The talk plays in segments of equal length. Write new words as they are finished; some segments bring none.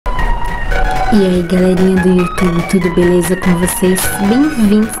E aí galerinha do YouTube, tudo beleza com vocês?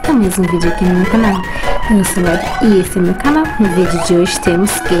 Bem-vindos a mais um vídeo aqui no meu canal. Eu sou a Lara e esse é meu canal. No vídeo de hoje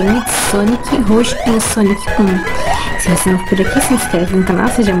temos Game Sonic, Rouge e Sonic 1. Se você não for por aqui, se inscreve no canal,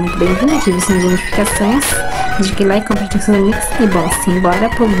 seja muito bem-vindo, ative as notificações, deixe like, compartilhe com seus amigos e bom, simbora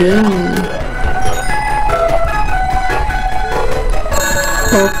pro game.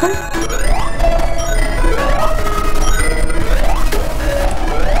 Opa!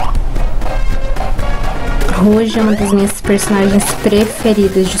 Rouge é uma das minhas personagens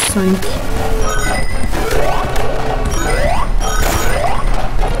preferidas de Sonic.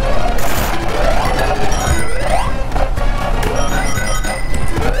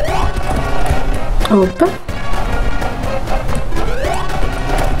 Opa!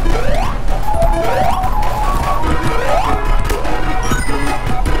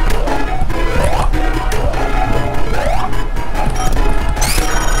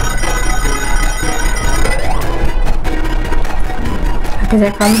 Apesar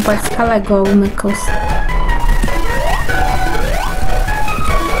que ela não pode escalar igual o Knuckles.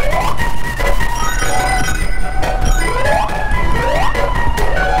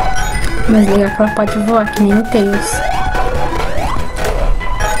 Mas legal que ela pode voar, que nem o Tails.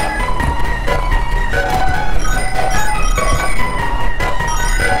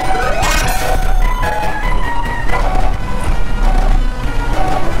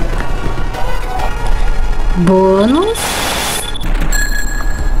 Bônus.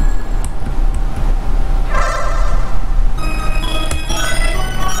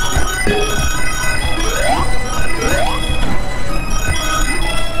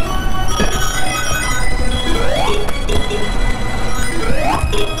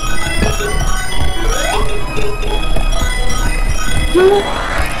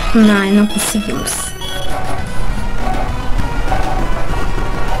 Não conseguimos.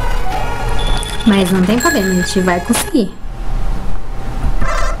 Mas não tem problema, a gente vai conseguir.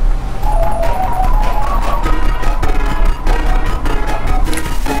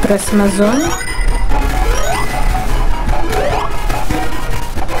 Próxima zona.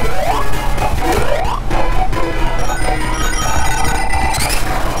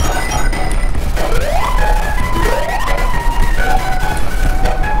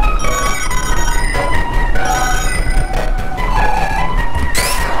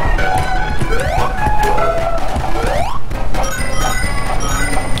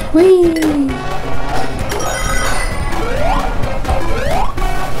 Ui!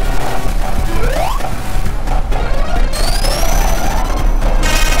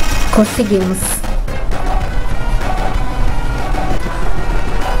 Conseguimos.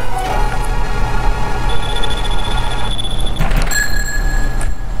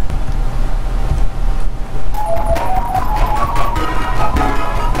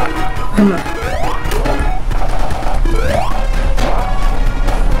 Vamos lá.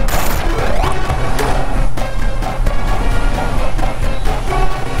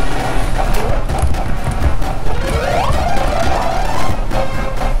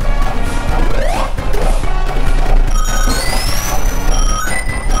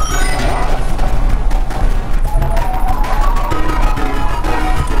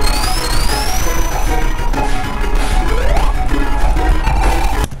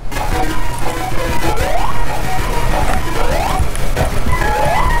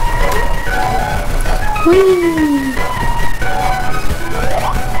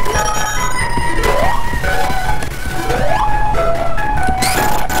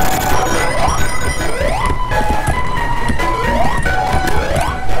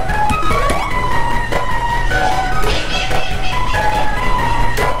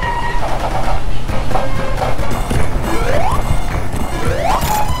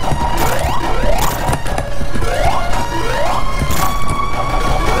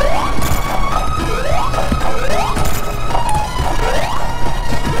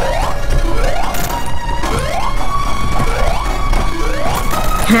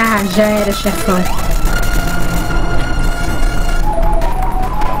 Ah, já era, chefão.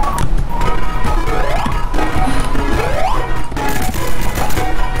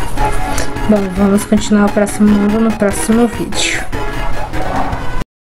 Bom, vamos continuar o próximo mundo no próximo vídeo.